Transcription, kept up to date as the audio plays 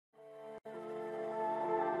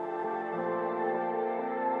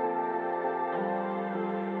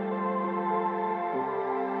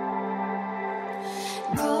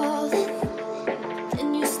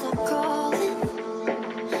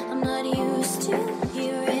used to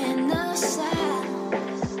hearing the sound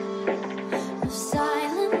of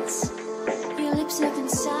silence. Your lips have been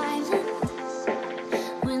silent.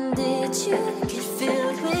 When did you get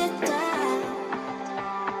filled with that?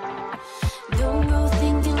 Don't go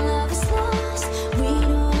thinking love is lost. We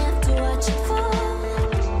don't have to watch it fall.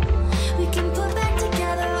 We can put back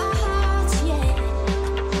together our hearts, yeah.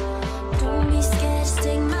 Don't be scared, just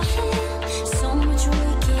take my hand. So much we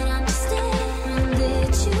can't understand. When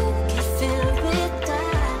did you get filled with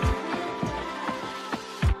that?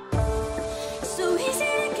 So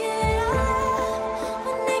easy to get up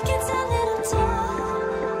when it gets a little tough.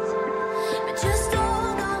 But just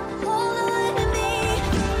hold on to me.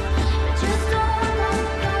 But just hold on,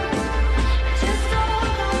 just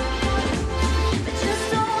hold on, but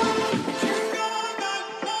just hold on, just hold on.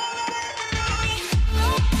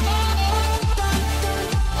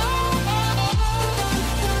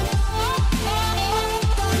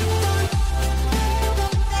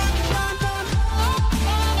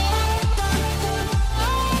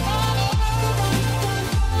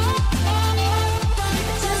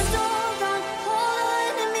 Just hold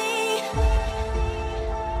on to me.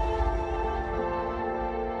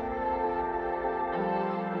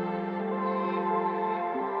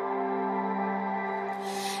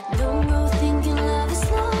 Don't go thinking love is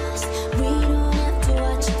lost. We don't have to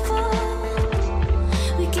watch it fall.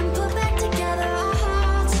 We can put back together our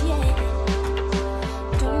hearts, yeah.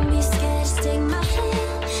 Don't be scared, just take my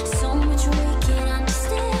hand. So much we can't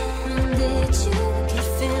understand. When did you get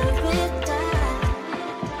filled with that?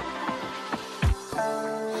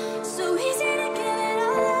 So easy to give it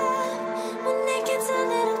all up when it gets a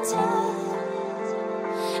little tough.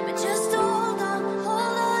 But just hold on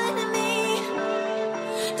to me.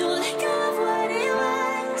 Don't let go of what it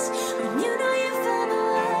was when you know you found a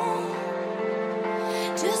way.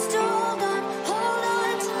 Just hold on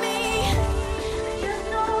to me. Just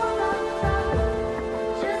hold on,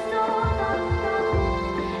 just hold on,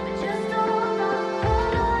 just hold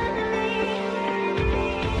on to me.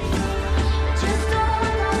 Just hold on, just hold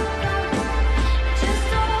on,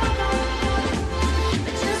 just hold on,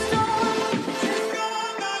 just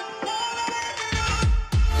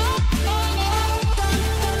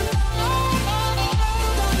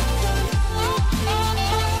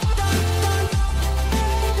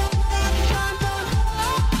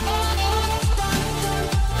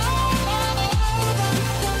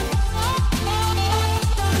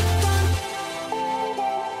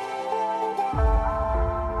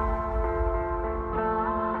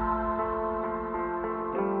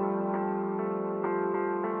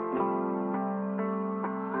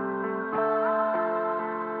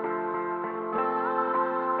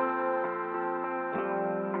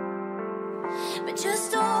but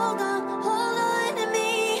just hold on to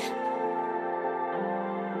me.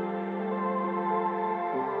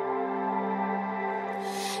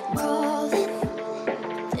 Calling,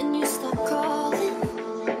 then you stop calling.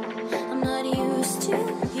 I'm not used to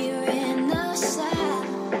hearing the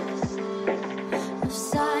sound of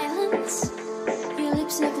silence. Your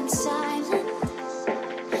lips have been silent.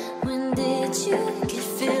 When did you get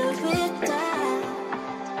filled with that?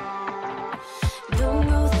 Don't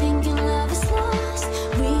go thinking love is lost.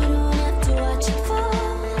 We don't have to watch it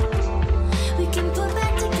fall. We can put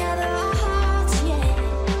back together our hearts, yeah.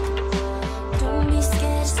 Don't be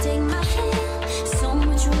scared, just take my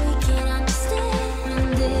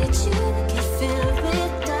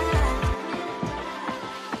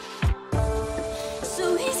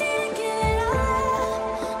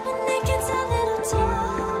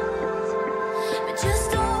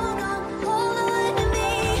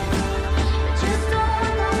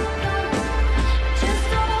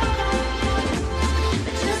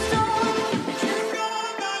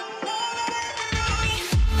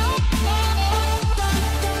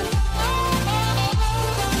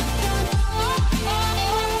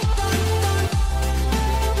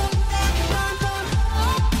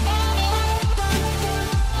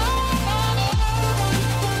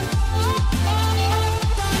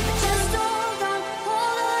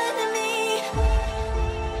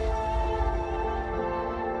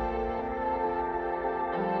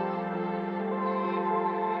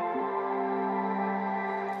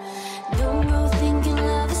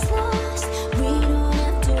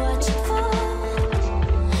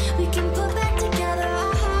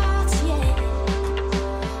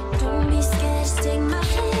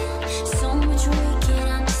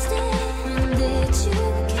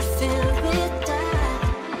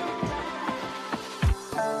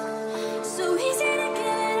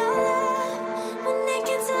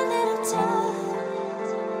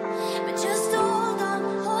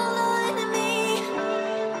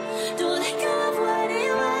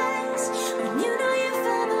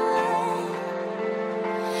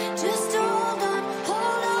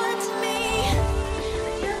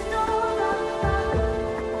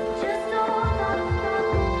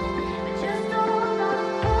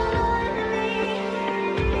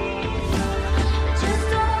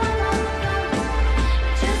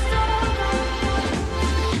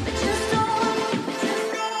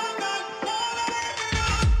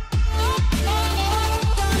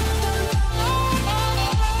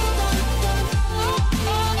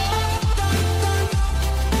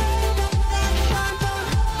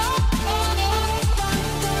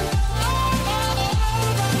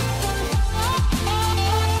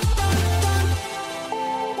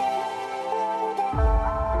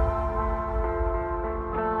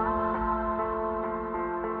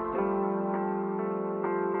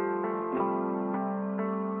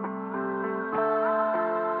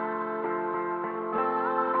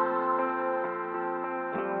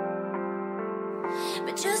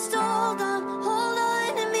but just hold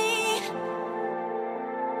on to me.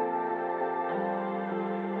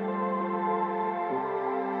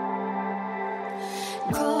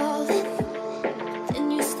 Calling,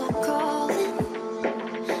 then you stop calling.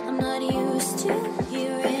 I'm not used to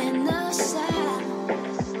hearing the sound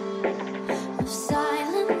of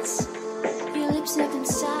silence. Your lips have been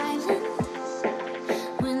silent.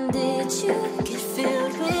 When did you get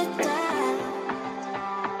filled with doubt?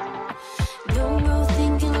 Don't go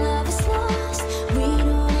thinking love is lost. We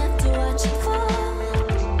don't have to watch it fall.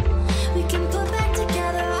 We can put back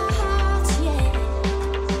together our hearts, yeah.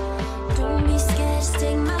 Don't be scared, just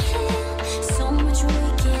take my hand. So much we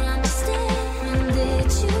can't understand. When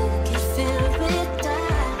did you get filled with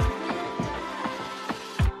doubt?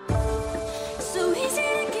 So easy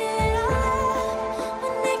to get up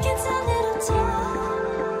when it gets a little tough.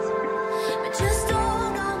 But just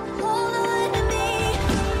hold on to me.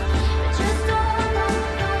 But just hold on,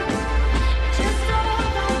 just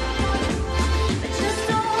hold on, but just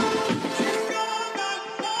hold on, just hold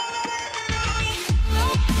on.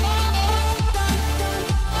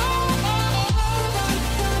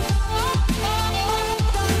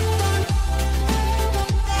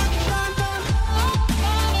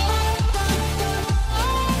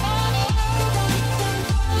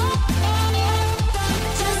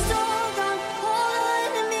 Just hold on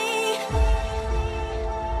to me.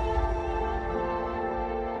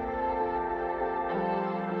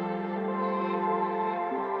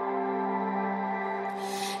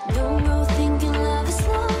 Don't go thinking love is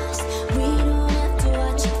lost. We don't have to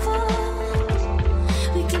watch it fall.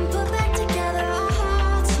 We can put back together our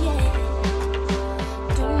hearts, yeah.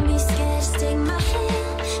 Don't be scared, just take my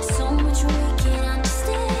hand. So much we can't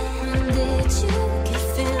understand. When did you get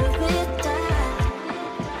filled with doubt?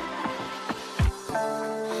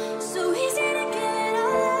 So easy to get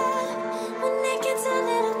up when it gets a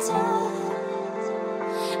little tough.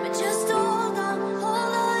 But just hold on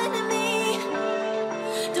to me.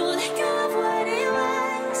 Don't let go of what it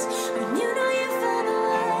was when you know you found a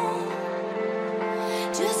way.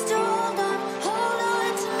 Just hold on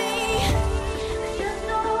to me. Just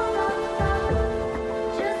hold on,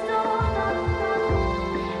 just hold on,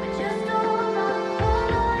 just hold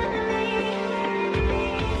on to me.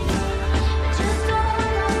 Just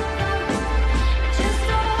hold on, just hold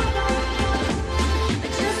on, just hold on,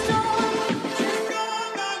 just hold on.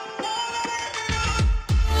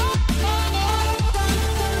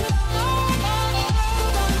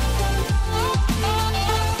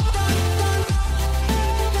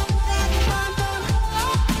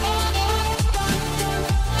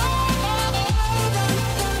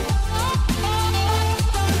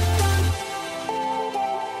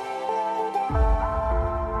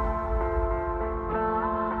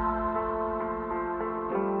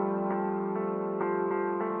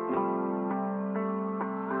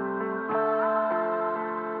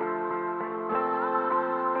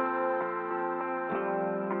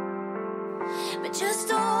 But just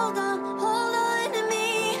hold on to me.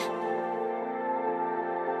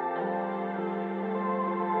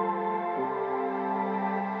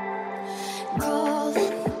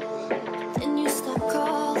 Calling, then you stop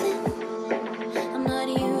calling. I'm not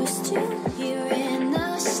used to hearing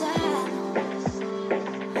the sound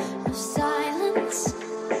of silence.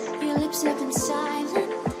 Your lips have been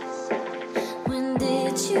silent. When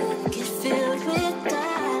did you get filled with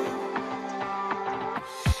doubt?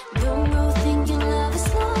 Don't go thinking love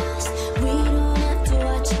is lost.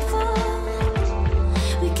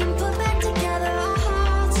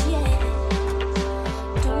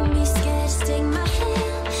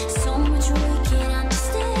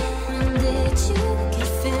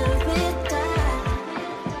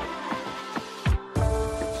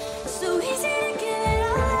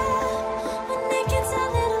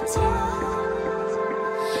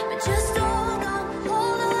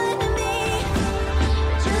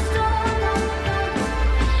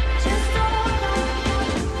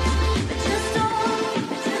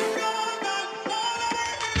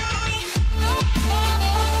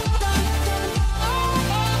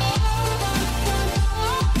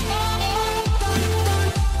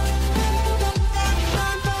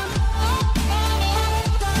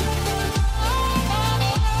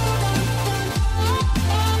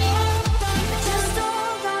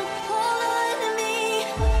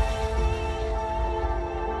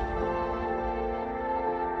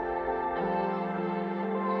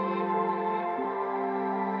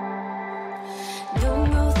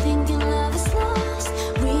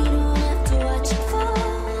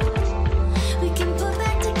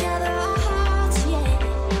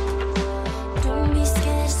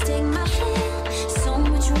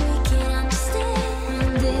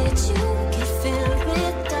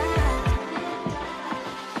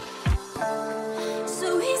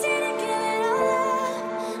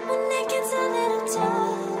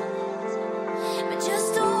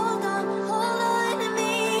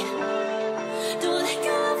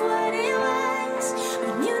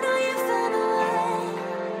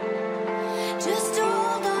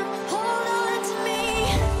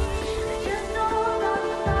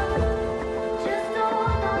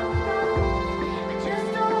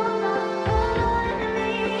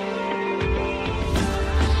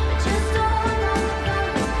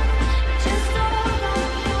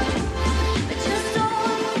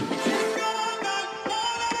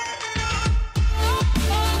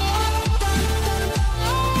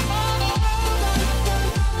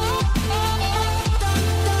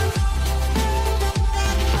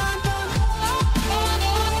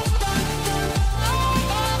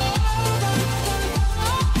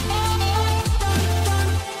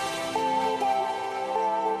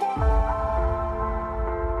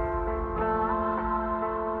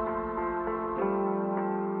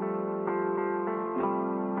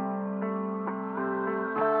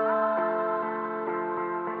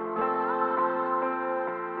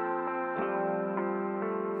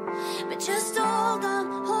 just hold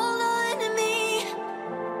on to me.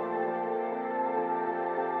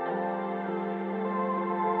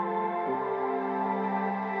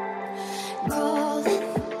 Calling,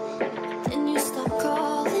 then you stop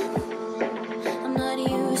calling. I'm not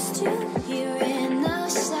used to hearing the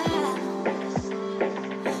sound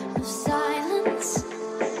of silence.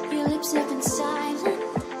 Your lips have been silent.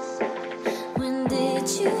 When did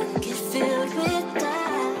you get filled with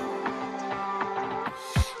doubt?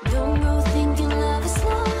 Don't go thinking love is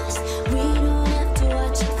lost. We don't have to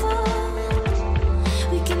watch it fall.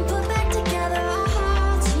 We can put back together our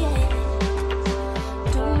hearts, yeah.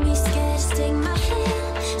 Don't be scared, just take my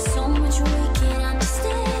hand. So much we can't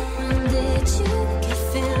understand. When did you get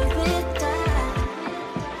filled with doubt?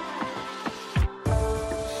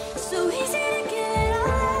 So easy to get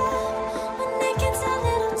up when it gets a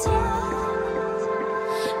little tough.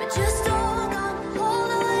 But just hold on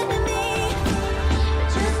to me. But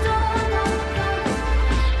just hold on,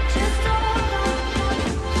 just hold on,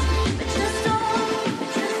 but just hold on to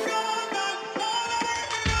me.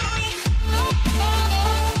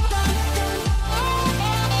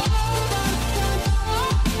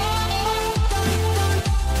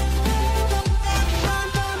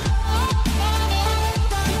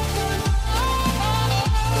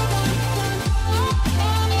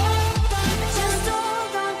 Just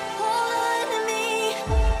hold on to me.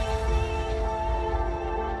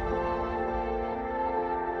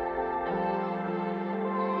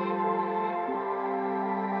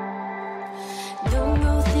 Don't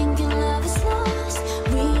go thinking love is lost.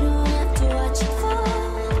 We don't have to watch it fall.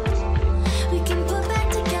 We can put back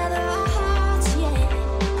together our hearts, yeah.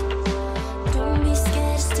 Don't be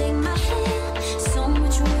scared, just take my hand. So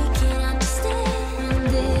much we can't understand. When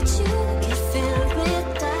did you get filled with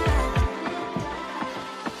doubt?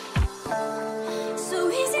 So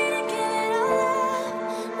easy to get up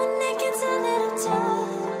when it gets a little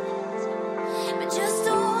tough. But just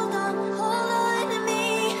hold on to me.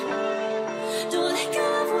 Don't let go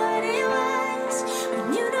of what it was when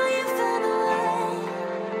you know you found a way.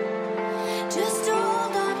 Just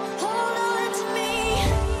hold on to me.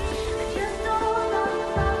 Just hold on,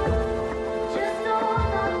 just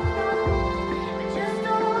hold on, just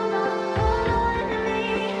hold on to me.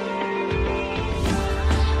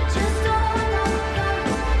 Just hold on,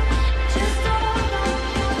 just hold on,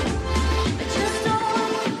 just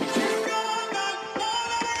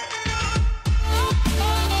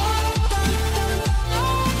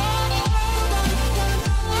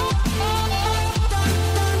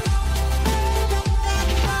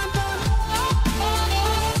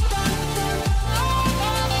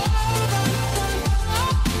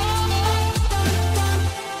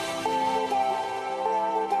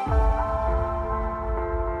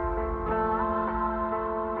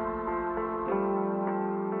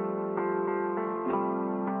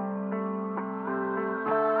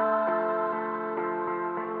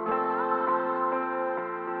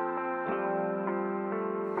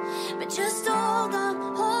but just hold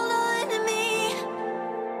on